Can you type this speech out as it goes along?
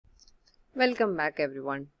Welcome back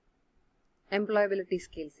everyone. Employability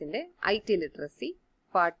Skills in IT Literacy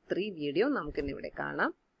Part 3 video namukku ivide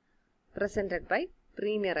kaanam. Presented by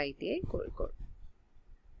Premier ITI Kozhikode.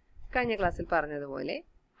 കഴിഞ്ഞ ക്ലാസ്സിൽ പറഞ്ഞതുപോലെ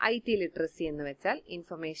IT Literacy എന്ന് വെച്ചാൽ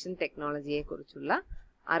information ടെക്നോളജിയെ കുറിച്ചുള്ള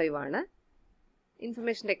അറിവാണ്.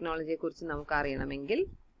 ഇൻഫർമേഷൻ ടെക്നോളജിയെ കുറിച്ച് നമുക്ക് അറിയണമെങ്കിൽ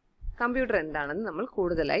കമ്പ്യൂട്ടർ എന്താണെന്ന് നമ്മൾ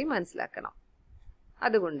കൂടുതലായി മനസ്സിലാക്കണം.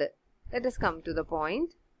 അതുകൊണ്ട് let us come to the point.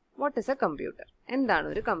 What is a computer? എന്താണ്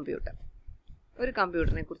ഒരു കമ്പ്യൂട്ടർ? ഒരു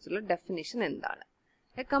കമ്പ്യൂട്ടറിനെ കുറിച്ചുള്ള ഡെഫിനിഷൻ എന്താണ്?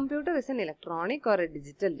 A computer is an electronic or a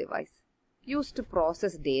digital device used to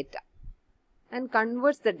process data and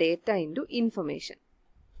converts the data into information.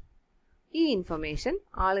 ഈ information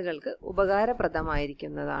ആളുകൾക്ക്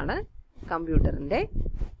ഉപകാരപ്രദമായിരിക്കുന്നതാണ് കമ്പ്യൂട്ടറിന്റെ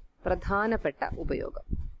പ്രധാനപ്പെട്ട ഉപയോഗം.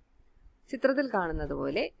 ചിത്രത്തിൽ കാണുന്നത്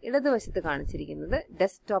പോലെ ഇടതുവശത്ത് കാണിച്ചിരിക്കുന്നത്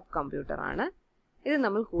ഡെസ്ക്ടോപ്പ് കമ്പ്യൂട്ടർ ആണ്. ഇത്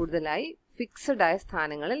നമ്മൾ കൂടുതലായി ഫിക്സഡ് ആയ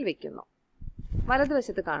സ്ഥാനങ്ങളിൽ വെക്കുന്നു.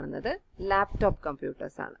 വലതുവശത്ത് കാണുന്നത് ലാപ്ടോപ്പ്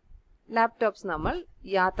കമ്പ്യൂട്ടേഴ്സ് ആണ്. ലാപ്ടോപ്സ് നമ്മൾ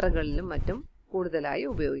യാത്രകളിലും മറ്റും കൂടുതലായി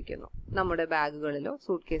ഉപയോഗിക്കുന്നു. നമ്മുടെ ബാഗുകളിലോ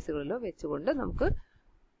സൂട്ട് കേസുകളിലോ വെച്ചുകൊണ്ട് നമുക്ക്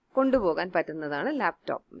കൊണ്ടുപോകാൻ പറ്റുന്നതാണ്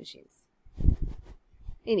ലാപ്ടോപ്പ് മെഷീൻസ്.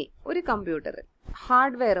 ഇനി ഒരു കമ്പ്യൂട്ടറിൽ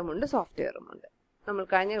ഹാർഡ്വെയറും ഉണ്ട് സോഫ്റ്റ്വെയറും ഉണ്ട്. നമ്മൾ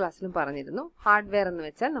കഴിഞ്ഞ ക്ലാസ്സിലും പറഞ്ഞിരുന്നു, ഹാർഡ്വെയർ എന്ന്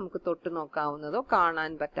വെച്ചാൽ നമുക്ക് തൊട്ട് നോക്കാവുന്നതോ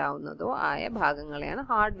കാണാൻ പറ്റാവുന്നതോ ആയ ഭാഗങ്ങളെയാണ്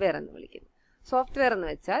ഹാർഡ്വെയർ എന്ന് വിളിക്കുന്നത്. സോഫ്റ്റ്വെയർ എന്ന്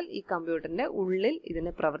വെച്ചാൽ ഈ കമ്പ്യൂട്ടറിന്റെ ഉള്ളിൽ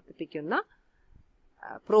ഇതിനെ പ്രവർത്തിപ്പിക്കുന്ന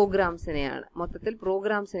പ്രോഗ്രാംസിനെയാണ്, മൊത്തത്തിൽ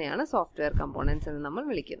പ്രോഗ്രാംസിനെയാണ് സോഫ്റ്റ്വെയർ കമ്പോണൻസ് എന്ന് നമ്മൾ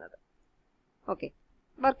വിളിക്കുന്നത്. Okay,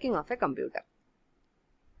 working of A computer.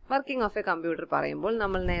 Working of A computer പറയുമ്പോൾ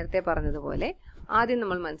നമ്മൾ നേരത്തെ പറഞ്ഞതുപോലെ ആദ്യം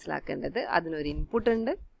നമ്മൾ മനസ്സിലാക്കേണ്ടത് അതിനൊരു ഇൻപുട്ട്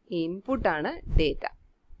ഉണ്ട്. ഈ ഇൻപുട്ടാണ് ഡേറ്റ,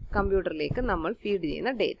 കമ്പ്യൂട്ടറിലേക്ക് നമ്മൾ ഫീഡ്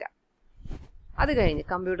ചെയ്യുന്ന ഡേറ്റ. അത് കഴിഞ്ഞ്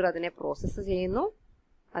കമ്പ്യൂട്ടർ അതിനെ പ്രോസസ്സ് ചെയ്യുന്നു.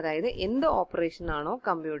 അതായത് എന്ത് ഓപ്പറേഷൻ ആണോ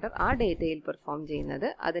കമ്പ്യൂട്ടർ ആ ഡേറ്റയിൽ പെർഫോം ചെയ്യുന്നത്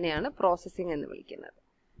അതിനെയാണ് പ്രോസസ്സിംഗ് എന്ന് വിളിക്കുന്നത്.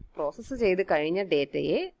 പ്രോസസ്സ് ചെയ്ത് കഴിഞ്ഞ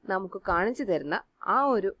ഡേറ്റയെ നമുക്ക് കാണിച്ചു തരുന്ന ആ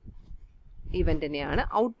ഒരു ഇവന്റിനെയാണ്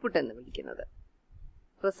ഔട്ട്പുട്ട് എന്ന് വിളിക്കുന്നത്.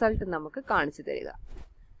 റിസൾട്ട് നമുക്ക് കാണിച്ചു തരിക.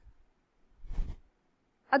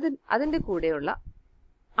 അതിന്റെ കൂടെയുള്ള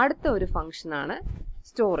അടുത്ത ഒരു ഫംഗ്ഷനാണ്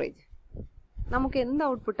സ്റ്റോറേജ്. നമുക്ക് എന്ത്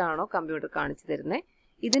ഔട്ട്പുട്ട് ആണോ കമ്പ്യൂട്ടർ കാണിച്ചു തരുന്നത്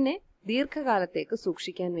ഇതിനെ ദീർഘകാലത്തേക്ക്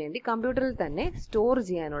സൂക്ഷിക്കാൻ വേണ്ടി കമ്പ്യൂട്ടറിൽ തന്നെ സ്റ്റോർ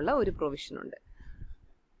ചെയ്യാനുള്ള ഒരു പ്രൊവിഷൻ ഉണ്ട്.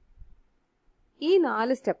 ഈ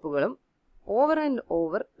 4 സ്റ്റെപ്പുകളും ഓവർ ആൻഡ്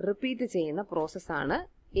ഓവർ റിപ്പീറ്റ് ചെയ്യുന്ന പ്രോസസ്സാണ്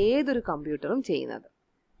ഏതൊരു കമ്പ്യൂട്ടറും ചെയ്യുന്നത്.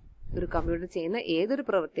 ഒരു കമ്പ്യൂട്ടർ ചെയ്യുന്ന ഏതൊരു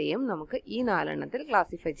പ്രവൃത്തിയും നമുക്ക് ഈ 4 എണ്ണത്തിൽ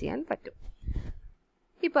ക്ലാസിഫൈ ചെയ്യാൻ പറ്റും.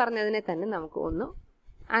 ഈ പറഞ്ഞതിനെ തന്നെ നമുക്ക് ഒന്ന്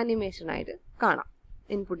ആനിമേഷനായിട്ട് കാണാം.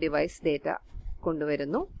 ഇൻപുട്ട് ഡിവൈസ് ഡേറ്റ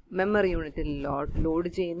കൊണ്ടുവരുന്നു, മെമ്മറി യൂണിറ്റിൽ ലോഡ്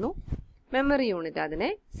ചെയ്യുന്നു, മെമ്മറി യൂണിറ്റ്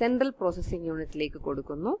അതിനെ സെൻട്രൽ പ്രോസസ്സിംഗ് യൂണിറ്റിലേക്ക്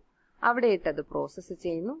കൊടുക്കുന്നു, അവിടെ ഇട്ടത് പ്രോസസ്സ്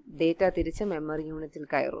ചെയ്യുന്നു, ഡേറ്റ തിരിച്ച് മെമ്മറി യൂണിറ്റിൽ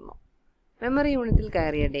കയറുന്നു. മെമ്മറി യൂണിറ്റിൽ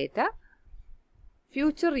കയറിയ ഡേറ്റ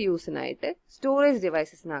ഫ്യൂച്ചർ യൂസിനായിട്ട് സ്റ്റോറേജ്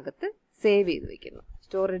ഡിവൈസസിനകത്ത് സേവ് ചെയ്ത് വെക്കുന്നു.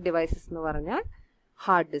 സ്റ്റോറേജ് ഡിവൈസസ് എന്ന് പറഞ്ഞാൽ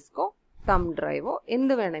ഹാർഡ് ഡിസ്കോ തം ഡ്രൈവോ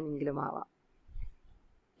എന്ത് വേണമെങ്കിലും ആവാം.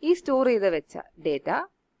 ഈ സ്റ്റോർ ചെയ്ത് വെച്ച ഡേറ്റ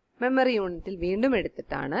മെമ്മറി യൂണിറ്റിൽ വീണ്ടും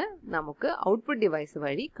എടുത്തിട്ടാണ് നമുക്ക് ഔട്ട്പുട്ട് ഡിവൈസ്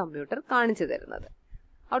വഴി കമ്പ്യൂട്ടർ കാണിച്ചു തരുന്നത്.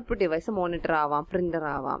 ഔട്ട്പുട്ട് ഡിവൈസ് മോണിറ്റർ ആവാം, പ്രിന്റർ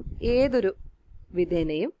ആവാം, ഏതൊരു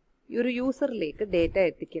വിധേനയും ഒരു യൂസറിലേക്ക് ഡേറ്റ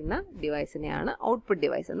എത്തിക്കുന്ന ഡിവൈസിനെയാണ് ഔട്ട്പുട്ട്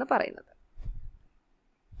ഡിവൈസ് എന്ന് പറയുന്നത്.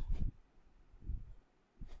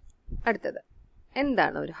 അടുത്തത്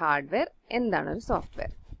എന്താണ് ഒരു ഹാർഡ്വെയർ, എന്താണ് ഒരു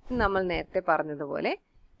സോഫ്റ്റ്വെയർ? നമ്മൾ നേരത്തെ പറഞ്ഞതുപോലെ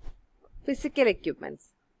ഫിസിക്കൽ എക്യുപ്മെന്റ്സ്,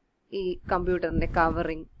 ഈ കമ്പ്യൂട്ടറിന്റെ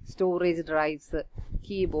covering, storage drives,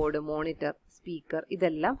 keyboard, monitor, speaker,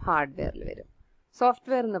 ഇതെല്ലാം ഹാർഡ്വെയറിൽ വരും.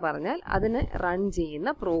 സോഫ്റ്റ്വെയർ എന്ന് പറഞ്ഞാൽ അതിന് റൺ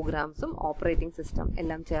ചെയ്യുന്ന പ്രോഗ്രാംസും ഓപ്പറേറ്റിംഗ് സിസ്റ്റം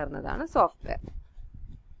എല്ലാം ചേർന്നതാണ് സോഫ്റ്റ്വെയർ.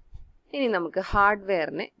 ഇനി നമുക്ക്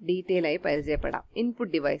ഹാർഡ്വെയറിനെ ഡീറ്റെയിൽ ആയി പരിചയപ്പെടാം.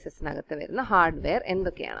 ഇൻപുട്ട് ഡിവൈസസിനകത്ത് വരുന്ന ഹാർഡ്വെയർ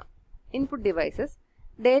എന്തൊക്കെയാണ്? ഇൻപുട്ട് ഡിവൈസസ്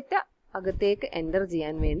ഡേറ്റ അകത്തേക്ക് എൻ്റർ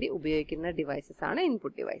ചെയ്യാൻ വേണ്ടി ഉപയോഗിക്കുന്ന ഡിവൈസസ് ആണ്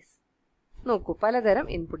ഇൻപുട്ട് ഡിവൈസ്. നോക്കൂ, പലതരം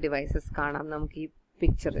ഇൻപുട്ട് ഡിവൈസസ് കാണാം നമുക്ക് ഈ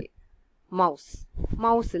പിക്ചറിൽ.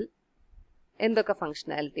 മൗസിൽ എന്തൊക്കെ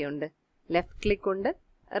ഫങ്ഷനാലിറ്റി ഉണ്ട്? ലെഫ്റ്റ് ക്ലിക്ക് ഉണ്ട്,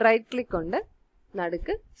 റൈറ്റ് ക്ലിക്ക് ഉണ്ട്,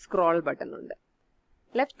 നടുക്ക് സ്ക്രോൾ ബട്ടൺ ഉണ്ട്.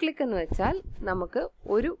 ലെഫ്റ്റ് ക്ലിക്ക് എന്ന് വെച്ചാൽ നമുക്ക്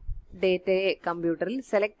ഒരു ഡേറ്റയെ കമ്പ്യൂട്ടറിൽ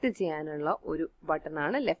സെലക്ട് ചെയ്യാനുള്ള ഒരു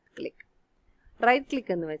ബട്ടണാണ് ലെഫ്റ്റ് ക്ലിക്ക്. റൈറ്റ്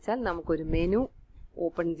ക്ലിക്ക് എന്ന് വെച്ചാൽ നമുക്കൊരു മെനു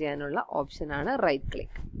ഓപ്പൺ ചെയ്യാനുള്ള ഓപ്ഷനാണ് റൈറ്റ്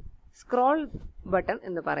ക്ലിക്ക്. സ്ക്രോൾ ബട്ടൺ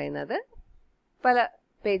എന്ന് പറയുന്നത് പല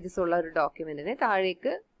പേജസ് ഉള്ള ഒരു ഡോക്യുമെന്റിനെ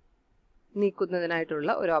താഴേക്ക്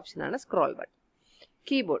നീക്കുന്നതിനായിട്ടുള്ള ഒരു ഓപ്ഷനാണ് സ്ക്രോൾ ബട്ടൺ.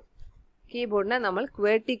 കീബോർഡിനെ നമ്മൾ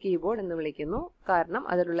ക്വേർട്ടി കീബോർഡ് എന്ന് വിളിക്കുന്നു. കാരണം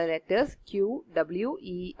അതിലുള്ള ലെറ്റേഴ്സ്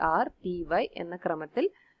QWERTY എന്ന ക്രമത്തിൽ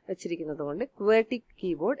വെച്ചിരിക്കുന്നത് കൊണ്ട് ക്വേർട്ടി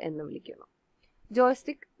കീബോർഡ് എന്ന് വിളിക്കുന്നു.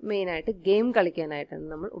 ജോയ്സ്റ്റിക് മെയിനായിട്ട് ഗെയിം കളിക്കാനായിട്ടാണ്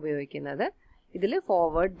നമ്മൾ ഉപയോഗിക്കുന്നത്. ഇതിൽ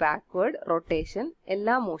ഫോർവേഡ്, ബാക്ക്വേർഡ്, റൊട്ടേഷൻ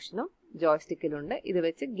എല്ലാ മോഷനും ജോയ്സ്റ്റിക്കിലുണ്ട്. ഇത്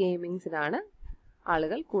വെച്ച് ഗെയിമിങ്സിനാണ്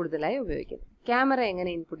ആളുകൾ കൂടുതലായി ഉപയോഗിക്കുന്നത്. ക്യാമറ എങ്ങനെ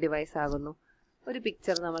ഇൻപുട്ട് ഡിവൈസ് ആകുന്നു? ഒരു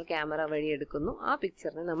പിക്ചർ നമ്മൾ ക്യാമറ വഴി എടുക്കുന്നു, ആ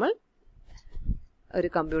പിക്ചറിനെ നമ്മൾ ഒരു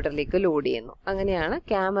കമ്പ്യൂട്ടറിലേക്ക് ലോഡ് ചെയ്യുന്നു. അങ്ങനെയാണ്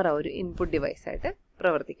ക്യാമറ ഒരു ഇൻപുട്ട് ഡിവൈസ് ആയിട്ട്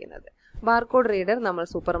പ്രവർത്തിക്കുന്നത്. ബാർകോഡ് റീഡർ നമ്മൾ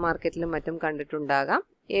സൂപ്പർ മാർക്കറ്റിലും മറ്റും കണ്ടിട്ടുണ്ടാകാം.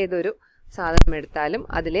 ഏതൊരു സാധനം എടുത്താലും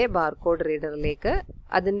അതിലെ ബാർകോഡ് റീഡറിലേക്ക്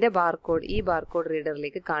അതിന്റെ ബാർകോഡ് ഈ ബാർകോഡ്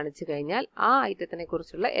റീഡറിലേക്ക് കാണിച്ചു കഴിഞ്ഞാൽ ആ ഐറ്റത്തിനെ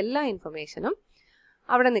കുറിച്ചുള്ള എല്ലാ ഇൻഫർമേഷനും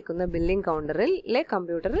അവിടെ നിൽക്കുന്ന ബില്ലിംഗ് കൗണ്ടറിലെ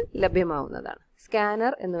കമ്പ്യൂട്ടറിൽ ലഭ്യമാവുന്നതാണ്.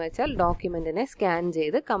 സ്കാനർ എന്ന് വെച്ചാൽ ഡോക്യുമെന്റിനെ സ്കാൻ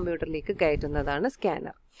ചെയ്ത് കമ്പ്യൂട്ടറിലേക്ക് കയറ്റുന്നതാണ്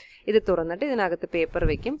സ്കാനർ. ഇത് തുറന്നിട്ട് ഇതിനകത്ത് പേപ്പർ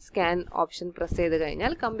വെക്കും. സ്കാൻ ഓപ്ഷൻ പ്രസ് ചെയ്ത്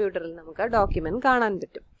കഴിഞ്ഞാൽ കമ്പ്യൂട്ടറിൽ നമുക്ക് ആ ഡോക്യുമെന്റ് കാണാൻ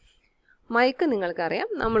പറ്റും. മൈക്ക് നിങ്ങൾക്കറിയാം,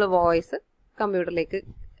 നമ്മൾ വോയിസ് കമ്പ്യൂട്ടറിലേക്ക്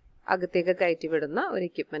അകത്തേക്ക് കയറ്റി വിടുന്ന ഒരു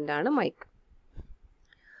എക്യുപ്മെന്റ് ആണ് മൈക്ക്.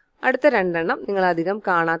 അടുത്ത രണ്ടെണ്ണം നിങ്ങൾ അധികം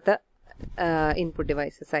കാണാത്ത ഇൻപുട്ട്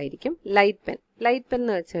ഡിവൈസസ് ആയിരിക്കും. Light pen. ലൈറ്റ് പെൻ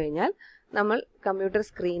എന്ന് വെച്ച് കഴിഞ്ഞാൽ നമ്മൾ കമ്പ്യൂട്ടർ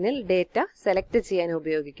സ്ക്രീനിൽ ഡേറ്റ സെലക്ട് ചെയ്യാൻ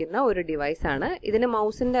ഉപയോഗിക്കുന്ന ഒരു ഡിവൈസ് ആണ്. ഇതിന്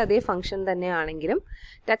മൗസിന്റെ അതേ ഫംഗ്ഷൻ തന്നെയാണെങ്കിലും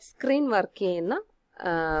ടച്ച് സ്ക്രീൻ വർക്ക് ചെയ്യുന്ന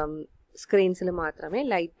സ്ക്രീൻസിൽ മാത്രമേ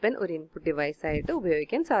ലൈറ്റ് പെൻ ഒരു ഇൻപുട്ട് ഡിവൈസ് ആയിട്ട്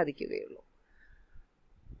ഉപയോഗിക്കാൻ സാധിക്കുകയുള്ളൂ.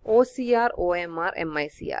 OCR, OMR,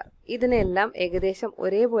 MICR ഇതിനെല്ലാം ഏകദേശം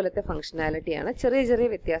ഒരേപോലത്തെ ഫംഗ്ഷനാലിറ്റിയാണ്. ചെറിയ ചെറിയ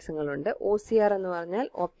വ്യത്യാസങ്ങളുണ്ട്. OCR എന്ന് പറഞ്ഞാൽ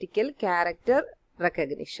ഓപ്റ്റിക്കൽ ക്യാരക്ടർ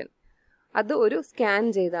റെക്കഗ്നിഷൻ. അത് ഒരു സ്കാൻ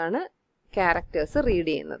ചെയ്താണ് ക്യാരക്ടേഴ്സ് റീഡ്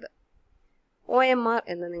ചെയ്യുന്നത്. OMR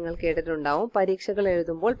എന്ന് നിങ്ങൾ കേട്ടിട്ടുണ്ടാവും. പരീക്ഷകൾ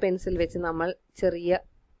എഴുതുമ്പോൾ പെൻസിൽ വെച്ച് നമ്മൾ ചെറിയ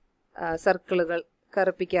സർക്കിളുകൾ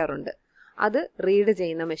കറുപ്പിക്കാറുണ്ട്. അത് റീഡ്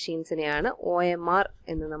ചെയ്യുന്ന മെഷീൻസിനെയാണ് OMR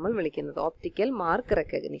എന്ന് നമ്മൾ വിളിക്കുന്നത്, optical mark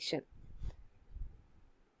recognition.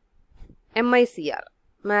 MICR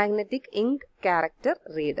magnetic ink character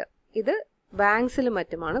reader. ഇത് ബാങ്ക്സിലും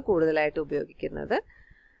മറ്റുമാണ് കൂടുതലായിട്ട് ഉപയോഗിക്കുന്നത്.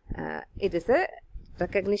 It is A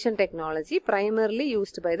recognition technology primarily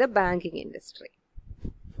used by the banking industry.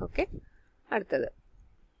 Okay, അടുത്തത്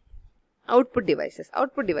ഔട്ട്പുട്ട് ഡിവൈസസ്.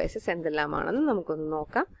 ഔട്ട്പുട്ട് ഡിവൈസസ് എന്തെല്ലാമാണെന്ന് നമുക്കൊന്ന്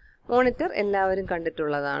നോക്കാം. മോണിറ്റർ എല്ലാവരും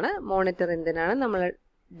കണ്ടിട്ടുള്ളതാണ്. മോണിറ്റർ എന്തിനാണ്? നമ്മൾ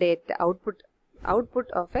ഡേറ്റ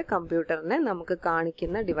ഔട്ട്പുട്ട് ഓഫ് എ കമ്പ്യൂട്ടറിനെ നമുക്ക്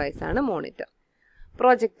കാണിക്കുന്ന ഡിവൈസാണ് മോണിറ്റർ.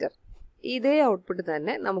 പ്രൊജക്ടർ. ഇതേ ഔട്ട്പുട്ട്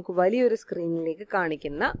തന്നെ നമുക്ക് വലിയൊരു സ്ക്രീനിലേക്ക്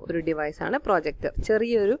കാണിക്കുന്ന ഒരു ഡിവൈസാണ് പ്രൊജക്ടർ.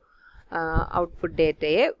 ചെറിയൊരു ഔട്ട്പുട്ട്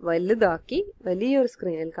ഡേറ്റയെ വലുതാക്കി വലിയൊരു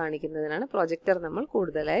സ്ക്രീനിൽ കാണിക്കുന്നതിനാണ് പ്രൊജക്ടർ നമ്മൾ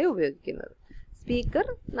കൂടുതലായി ഉപയോഗിക്കുന്നത്. സ്പീക്കർ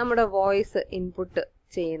നമ്മുടെ വോയിസ് ഇൻപുട്ട്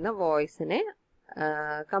ചെയ്യുന്ന വോയിസിനെ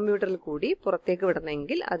കമ്പ്യൂട്ടറിൽ കൂടി പുറത്തേക്ക്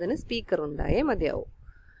വിടണമെങ്കിൽ അതിന് സ്പീക്കർ ഉണ്ടായേ മതിയാവും.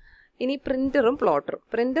 ഇനി പ്രിന്ററും പ്ലോട്ടറും.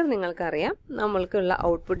 പ്രിന്റർ നിങ്ങൾക്കറിയാം, നമ്മൾക്കുള്ള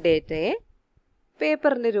ഔട്ട്പുട്ട് ഡേറ്റയെ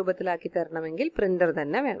പേപ്പറിന്റെ രൂപത്തിലാക്കി തരണമെങ്കിൽ പ്രിന്റർ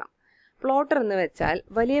തന്നെ വേണം. പ്ലോട്ടർ എന്ന് വെച്ചാൽ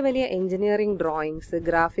വലിയ വലിയ എഞ്ചിനീയറിംഗ് ഡ്രോയിങ്സ്,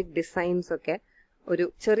 ഗ്രാഫിക് ഡിസൈൻസ് ഒക്കെ ഒരു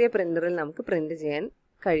ചെറിയ പ്രിന്ററിൽ നമുക്ക് പ്രിന്റ് ചെയ്യാൻ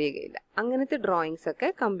കഴിയുകയില്ല. അങ്ങനത്തെ ഡ്രോയിങ്സ് ഒക്കെ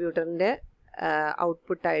കമ്പ്യൂട്ടറിന്റെ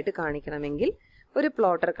ഔട്ട്പുട്ടായിട്ട് കാണിക്കണമെങ്കിൽ ഒരു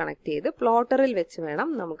പ്ലോട്ടർ കണക്ട് ചെയ്ത് പ്ലോട്ടറിൽ വെച്ച് വേണം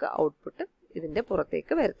നമുക്ക് ഔട്ട്പുട്ട് ഇതിന്റെ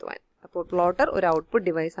പുറത്തേക്ക് വരുത്തുവാൻ. അപ്പോൾ പ്ലോട്ടർ ഒരു ഔട്ട്പുട്ട്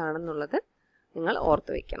ഡിവൈസ് ആണെന്നുള്ളത് നിങ്ങൾ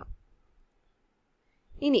ഓർത്തു വെക്കണം.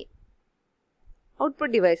 ഇനി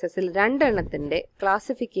ഔട്ട്പുട്ട് ഡിവൈസസിൽ രണ്ടെണ്ണത്തിന്റെ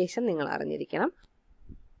ക്ലാസിഫിക്കേഷൻ നിങ്ങൾ അറിഞ്ഞിരിക്കണം.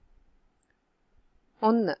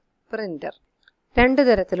 ഒന്ന്, പ്രിന്റർ. രണ്ട്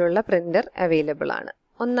തരത്തിലുള്ള പ്രിന്റർ അവൈലബിൾ ആണ്.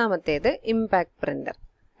 ഒന്നാമത്തേത് ഇമ്പാക്ട് പ്രിന്റർ,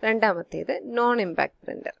 രണ്ടാമത്തേത് non impact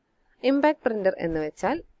printer. Impact printer എന്ന്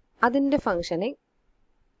വെച്ചാൽ അതിന്റെ ഫംഗ്ഷനിങ്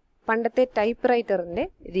പണ്ടത്തെ ടൈപ്പ് റൈറ്ററിന്റെ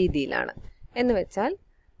രീതിയിലാണ്. എന്ന് വെച്ചാൽ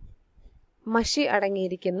മഷി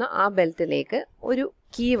അടങ്ങിയിരിക്കുന്ന ആ ബെൽറ്റിലേക്ക് ഒരു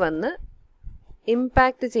കീ വന്ന്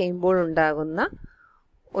ഇമ്പാക്ട് ചെയ്യുമ്പോൾ ഉണ്ടാകുന്ന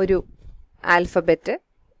ഒരു ആൽഫബറ്റ്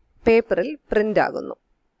പേപ്പറിൽ പ്രിന്റ് ആകുന്നു.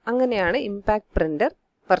 അങ്ങനെയാണ് ഇമ്പാക്ട് പ്രിന്റർ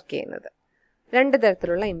വർക്ക് ചെയ്യുന്നത്. രണ്ട്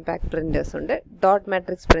തരത്തിലുള്ള ഇമ്പാക്ട് പ്രിന്റേഴ്സ് ഉണ്ട്. Dot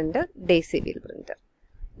matrix printer, Daisy wheel printer.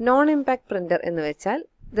 Non impact printer എന്ന് വെച്ചാൽ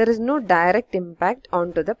there is no direct impact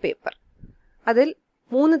onto the paper. അതിൽ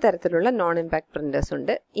മൂന്ന് തരത്തിലുള്ള നോൺ ഇമ്പാക്ട് പ്രിന്റേഴ്സ്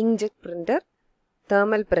ഉണ്ട്. Inkjet printer,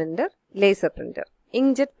 thermal printer, laser printer.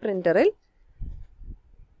 Inkjet പ്രിന്ററിൽ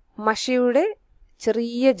മഷിയുടെ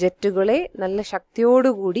ചെറിയ ജെറ്റുകളെ നല്ല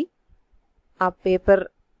ശക്തിയോടുകൂടി ആ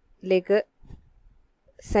പേപ്പറിലേക്ക്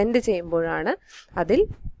സെൻഡ് ചെയ്യുമ്പോഴാണ് അതിൽ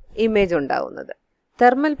ഇമേജ് ഉണ്ടാവുന്നത്.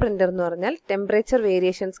 തെർമൽ പ്രിന്റർ എന്ന് പറഞ്ഞാൽ ടെമ്പറേച്ചർ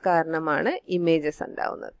വേരിയേഷൻസ് കാരണമാണ് ഇമേജസ്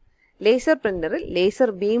ഉണ്ടാവുന്നത്. ലേസർ പ്രിന്ററിൽ ലേസർ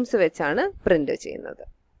ബീംസ് വെച്ചാണ് പ്രിന്റ് ചെയ്യുന്നത്.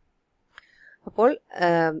 അപ്പോൾ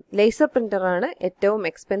ലേസർ പ്രിന്ററാണ് ഏറ്റവും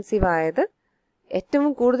എക്സ്പെൻസീവ് ആയത്. ഏറ്റവും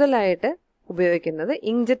കൂടുതലായിട്ട് ഉപയോഗിക്കുന്നത്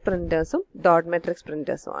ഇങ്ക്ജെറ്റ് പ്രിന്റേഴ്സും ഡോട്ട് മാട്രിക്സ്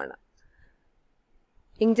പ്രിന്റേഴ്സും ആണ്.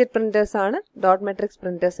 ഇങ്ക്ജെറ്റ് പ്രിന്റേഴ്സ് ആണ് ഡോട്ട് മാട്രിക്സ്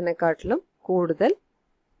പ്രിന്റേഴ്സിനെക്കാട്ടിലും കൂടുതൽ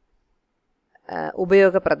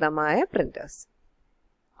ഉപയോഗപ്രദമായ പ്രിന്റേഴ്സ്.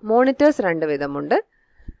 മോണിറ്റേഴ്സ് രണ്ട് വിധമുണ്ട്.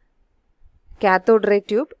 Cathode ray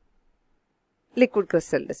tube, liquid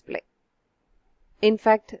crystal display.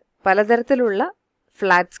 In fact പലതരത്തിലുള്ള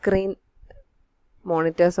ഫ്ലാറ്റ് സ്ക്രീൻ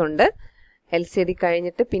മോണിറ്റേഴ്സ് ഉണ്ട്. LCD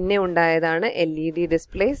കഴിഞ്ഞിട്ട് പിന്നെ ഉണ്ടായതാണ് LED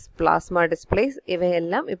ഡിസ്പ്ലേസ്, പ്ലാസ്മ ഡിസ്പ്ലേസ്.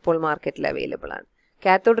 ഇവയെല്ലാം ഇപ്പോൾ മാർക്കറ്റിൽ അവൈലബിൾ ആണ്.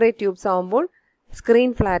 കാത്തോഡ് റേ ട്യൂബ്സ് ആവുമ്പോൾ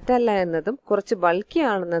സ്ക്രീൻ ഫ്ലാറ്റ് അല്ല എന്നതും കുറച്ച് ബൾക്കി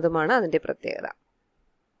ആണെന്നതുമാണ് അതിൻ്റെ പ്രത്യേകത.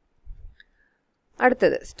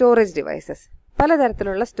 അടുത്തത് സ്റ്റോറേജ് ഡിവൈസസ്.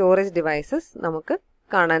 പലതരത്തിലുള്ള സ്റ്റോറേജ് ഡിവൈസസ് നമുക്ക്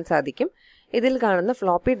കാണാൻ സാധിക്കും. ഇതിൽ കാണുന്ന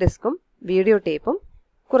ഫ്ലോപ്പി ഡിസ്കും വീഡിയോ ടേപ്പും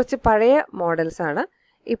കുറച്ച് പഴയ മോഡൽസ് ആണ്.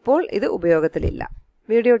 ഇപ്പോൾ ഇത് ഉപയോഗത്തിലില്ല.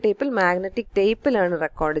 വീഡിയോ ടേപ്പിൽ മാഗ്നറ്റിക് ടേപ്പിലാണ്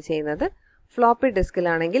റെക്കോർഡ് ചെയ്യുന്നത്. ഫ്ലോപ്പി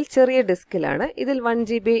ഡിസ്കിലാണെങ്കിൽ ചെറിയ ഡിസ്കിലാണ്. ഇതിൽ 1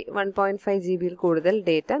 GB 1.5 GB കൂടുതൽ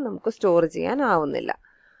ഡേറ്റ നമുക്ക് സ്റ്റോർ ചെയ്യാൻ ആവുന്നില്ല.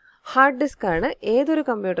 ഹാർഡ് ഡിസ്ക് ആണ് ഏതൊരു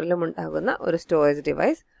കമ്പ്യൂട്ടറിലും ഉണ്ടാകുന്ന ഒരു സ്റ്റോറേജ്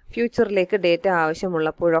ഡിവൈസ്. ഫ്യൂച്ചറിലേക്ക് ഡേറ്റ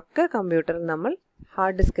ആവശ്യമുള്ളപ്പോഴൊക്കെ കമ്പ്യൂട്ടറിൽ നമ്മൾ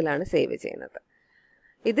ഹാർഡ് ഡിസ്കിലാണ് സേവ് ചെയ്യുന്നത്.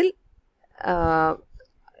 ഇതിൽ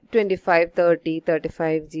 25, 30,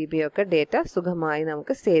 35 GB ഒക്കെ ഡേറ്റ സുഖമായി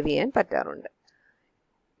നമുക്ക് സേവ് ചെയ്യാൻ പറ്റാറുണ്ട്.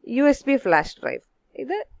 USB flash drive.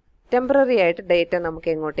 ഇത് ടെമ്പററി ആയിട്ട് ഡേറ്റ നമുക്ക്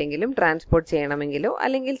എങ്ങോട്ടെങ്കിലും ട്രാൻസ്പോർട്ട് ചെയ്യണമെങ്കിലോ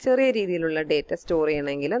അല്ലെങ്കിൽ ചെറിയ രീതിയിലുള്ള ഡേറ്റ സ്റ്റോർ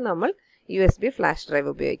ചെയ്യണമെങ്കിലോ നമ്മൾ USB ഫ്ലാഷ് ഡ്രൈവ്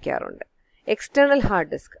ഉപയോഗിക്കാറുണ്ട്. എക്സ്റ്റേണൽ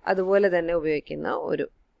ഹാർഡ് ഡിസ്ക് അതുപോലെ തന്നെ ഉപയോഗിക്കുന്ന ഒരു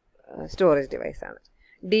സ്റ്റോറേജ് ഡിവൈസാണ്.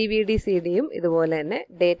 DVD CDയും ഇതുപോലെ തന്നെ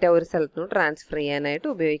ഡേറ്റ ഒരു സ്ഥലത്തു നിന്ന് ട്രാൻസ്ഫർ ചെയ്യാനായിട്ട്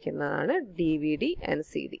ഉപയോഗിക്കുന്നതാണ് DVD and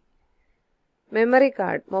CD. Memory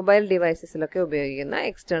card mobile ഡിവൈസസിലൊക്കെ ഉപയോഗിക്കുന്ന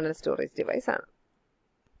എക്സ്റ്റേണൽ സ്റ്റോറേജ് ഡിവൈസ് ആണ്.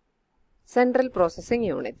 Central processing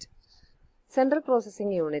unit. Central processing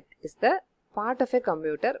unit is the part of a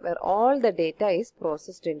computer where all the data is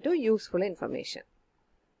processed into useful information.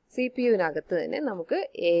 CPU-നകത്ത് തന്നെ നമുക്ക്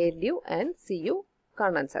ALU and CU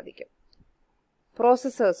കാണാൻ സാധിക്കും.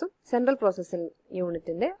 പ്രോസസ്സേഴ്സും central processing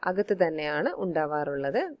യൂണിറ്റിന്റെ അകത്ത് തന്നെയാണ്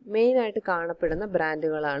ഉണ്ടാവാറുള്ളത്. മെയിനായിട്ട് കാണപ്പെടുന്ന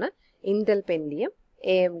ബ്രാൻഡുകളാണ് Intel Pentium,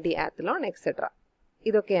 AMD Athlon etcetera.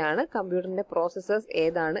 ഇതൊക്കെയാണ് കമ്പ്യൂട്ടറിന്റെ പ്രോസസ്സേഴ്സ്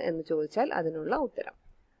ഏതാണ് എന്ന് ചോദിച്ചാൽ അതിനുള്ള ഉത്തരം.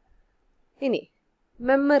 ഇനി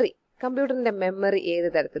മെമ്മറി. കമ്പ്യൂട്ടറിന്റെ മെമ്മറി ഏത്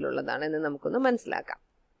തരത്തിലുള്ളതാണ് എന്ന് നമുക്കൊന്ന് മനസ്സിലാക്കാം.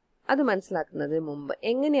 അത് മനസ്സിലാക്കുന്നതിന് മുമ്പ്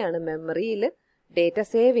എങ്ങനെയാണ് മെമ്മറിയിൽ ഡേറ്റ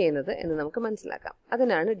സേവ് ചെയ്യുന്നത് എന്ന് നമുക്ക് മനസ്സിലാക്കാം.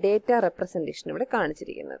 അതിനാണ് ഡേറ്റ റെപ്രസെന്റേഷൻ ഇവിടെ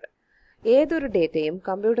കാണിച്ചിരിക്കുന്നത്. ഏതൊരു ഡേറ്റയും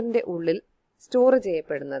കമ്പ്യൂട്ടറിന്റെ ഉള്ളിൽ സ്റ്റോർ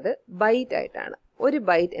ചെയ്യപ്പെടുന്നത് ബൈറ്റ് ആയിട്ടാണ്. ഒരു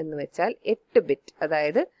ബൈറ്റ് എന്ന് വെച്ചാൽ 8 ബിറ്റ്,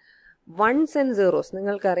 അതായത് 1s and 0s.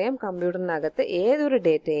 നിങ്ങൾക്കറിയാം കമ്പ്യൂട്ടറിനകത്ത് ഏതൊരു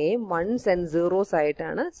ഡേറ്റയെയും 1s and 0s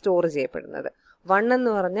ആയിട്ടാണ് സ്റ്റോർ ചെയ്യപ്പെടുന്നത്. 1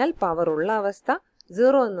 എന്ന് പറഞ്ഞാൽ പവർ ഉള്ള അവസ്ഥ,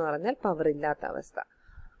 0 എന്ന് പറഞ്ഞാൽ പവർ ഇല്ലാത്ത അവസ്ഥ.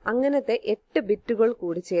 അങ്ങനത്തെ 8 ബിറ്റുകൾ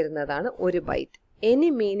കൂടി ചേരുന്നതാണ് ഒരു byte. Any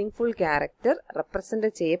meaning character represent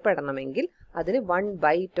ചെയ്യപ്പെടണമെങ്കിൽ അതിന് 1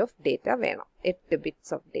 ബൈറ്റ് ഓഫ് ഡേറ്റ വേണം, 8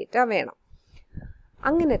 ബിറ്റ്സ് ഓഫ് ഡേറ്റ വേണം.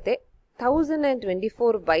 അങ്ങനത്തെ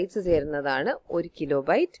 1024 ബൈറ്റ്സ് ചേരുന്നതാണ് 1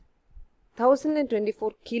 കിലോബൈറ്റ്.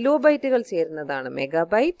 1024 കിലോബൈറ്റുകൾ ചേരുന്നതാണ്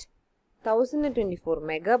മെഗാബൈറ്റ്. 1024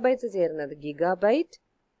 മെഗാബൈറ്റ്സ് ചേരുന്നത് ഗിഗാബൈറ്റ്.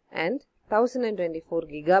 ആൻഡ് 1024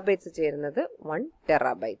 ഗിഗാബൈറ്റ്സ് ചേരുന്നത് 1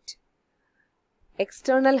 ടെറാബൈറ്റ്.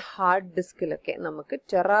 എക്സ്റ്റേണൽ ഹാർഡ് ഡിസ്കിലൊക്കെ നമുക്ക്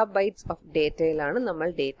ടെറാബൈറ്റ്സ് ഓഫ് ഡേറ്റയിലാണ് നമ്മൾ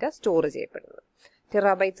ഡേറ്റ സ്റ്റോർ ചെയ്യപ്പെടുന്നത്.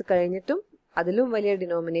 ടെറാബൈറ്റ്സ് കഴിഞ്ഞിട്ടും അതിലും വലിയ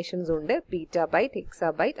ഡിനോമിനേഷൻസ് ഉണ്ട്. പീറ്റാബൈറ്റ്,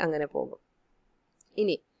 ഹെക്സാബൈറ്റ് അങ്ങനെ പോകും.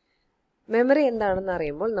 ഇനി മെമ്മറി എന്താണെന്ന്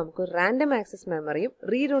അറിയുമ്പോൾ നമുക്ക് റാൻഡം ആക്സസ് മെമ്മറിയും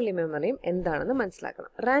റീഡ് ഓൺലി മെമ്മറിയും എന്താണെന്ന്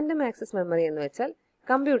മനസ്സിലാക്കണം. റാൻഡം ആക്സസ് മെമ്മറി എന്ന് വെച്ചാൽ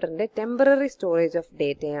കമ്പ്യൂട്ടറിന്റെ temporary storage of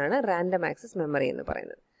ഡേറ്റയാണ് random access memory എന്ന്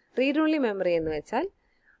പറയുന്നത്. റീഡ് ഓൺലി മെമ്മറി എന്ന് വെച്ചാൽ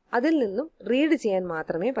അതിൽ നിന്നും റീഡ് ചെയ്യാൻ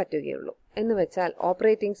മാത്രമേ പറ്റുകയുള്ളൂ. എന്ന് വെച്ചാൽ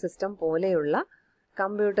ഓപ്പറേറ്റിംഗ് സിസ്റ്റം പോലെയുള്ള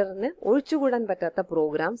കമ്പ്യൂട്ടറിന് ഒഴിച്ചുകൂടാൻ പറ്റാത്ത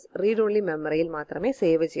പ്രോഗ്രാംസ് റീഡ് ഓൺലി മെമ്മറിയിൽ മാത്രമേ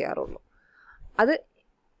സേവ് ചെയ്യാറുള്ളൂ. അത്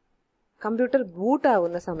കമ്പ്യൂട്ടർ ബൂട്ട്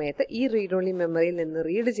ആവുന്ന സമയത്ത് ഈ റീഡ് ഓൺലി മെമ്മറിയിൽ നിന്ന്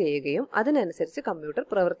റീഡ് ചെയ്യുകയും അതിനനുസരിച്ച് കമ്പ്യൂട്ടർ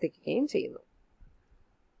പ്രവർത്തിക്കുകയും ചെയ്യുന്നു.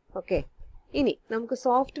 ഓക്കെ, ഇനി നമുക്ക്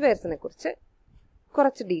സോഫ്റ്റ്വെയർസിനെ കുറിച്ച്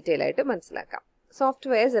കുറച്ച് ഡീറ്റെയിൽ ആയിട്ട് മനസ്സിലാക്കാം.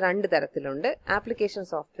 സോഫ്റ്റ്വെയർസ് 2 തരത്തിലുണ്ട്, ആപ്ലിക്കേഷൻ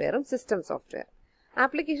സോഫ്റ്റ്വെയറും system software.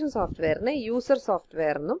 Application സോഫ്റ്റ്വെയറിനെ user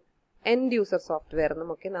software എന്നും എൻഡ് യൂസർ സോഫ്റ്റ്വെയർ എന്നും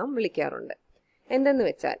ഒക്കെ നാം വിളിക്കാറുണ്ട്. എന്തെന്ന്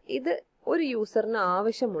വെച്ചാൽ ഇത് ഒരു യൂസറിന്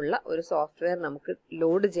ആവശ്യമുള്ള ഒരു സോഫ്റ്റ്വെയർ നമുക്ക്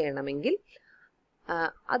ലോഡ് ചെയ്യണമെങ്കിൽ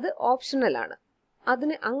അത് ഓപ്ഷണലാണ്.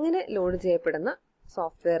 അതിന് അങ്ങനെ ലോഡ് ചെയ്യപ്പെടുന്ന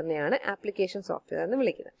സോഫ്റ്റ്വെയറിനെയാണ് ആപ്ലിക്കേഷൻ സോഫ്റ്റ്വെയർ എന്ന്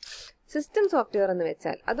വിളിക്കുന്നത്. സിസ്റ്റം സോഫ്റ്റ്വെയർ എന്ന്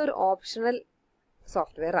വെച്ചാൽ അതൊരു ഓപ്ഷണൽ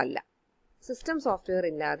സോഫ്റ്റ്വെയർ അല്ല. സിസ്റ്റം സോഫ്റ്റ്വെയർ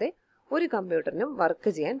ഇല്ലാതെ ഒരു കമ്പ്യൂട്ടറിനും വർക്ക്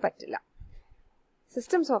ചെയ്യാൻ പറ്റില്ല.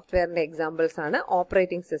 സിസ്റ്റം സോഫ്റ്റ്വെയറിന്റെ എക്സാമ്പിൾസ് ആണ്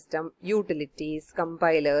operating system, utilities,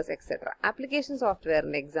 compilers etcetera. Application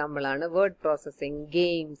സോഫ്റ്റ്വെയറിന്റെ എക്സാമ്പിൾ ആണ് word processing,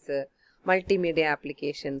 games, multimedia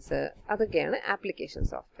applications. അതൊക്കെയാണ് ആപ്ലിക്കേഷൻ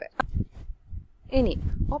സോഫ്റ്റ്വെയർ. ഇനി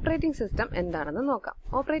ഓപ്പറേറ്റിംഗ് സിസ്റ്റം എന്താണെന്ന് നോക്കാം.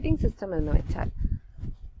 ഓപ്പറേറ്റിംഗ് സിസ്റ്റം എന്ന് വെച്ചാൽ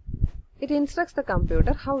it instructs the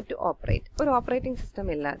computer how to operate. ഒരു ഓപ്പറേറ്റിംഗ് സിസ്റ്റം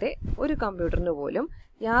ഇല്ലാതെ ഒരു കമ്പ്യൂട്ടറിന് പോലും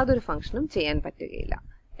യാതൊരു ഫംഗ്ഷനും ചെയ്യാൻ പറ്റുകയില്ല.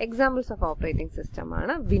 എക്സാമ്പിൾസ് ഓഫ് ഓപ്പറേറ്റിംഗ് സിസ്റ്റം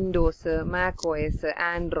ആണ് Windows, Mac OS,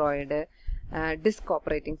 Android, disk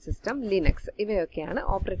operating system, Linux. ഇവയൊക്കെയാണ്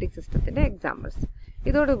ഓപ്പറേറ്റിംഗ് സിസ്റ്റത്തിന്റെ എക്സാമ്പിൾസ്.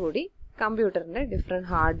 ഇതോടുകൂടി കമ്പ്യൂട്ടറിൻ്റെ ഡിഫറെൻറ്റ്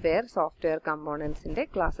ഹാർഡ്വെയർ സോഫ്റ്റ്വെയർ കമ്പോണൻസിൻ്റെ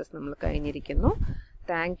ക്ലാസ്സസ് നമ്മൾ കഴിഞ്ഞിരിക്കുന്നു.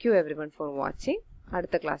 Thank you every one for watching.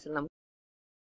 അടുത്ത ക്ലാസ്സിൽ നമുക്ക്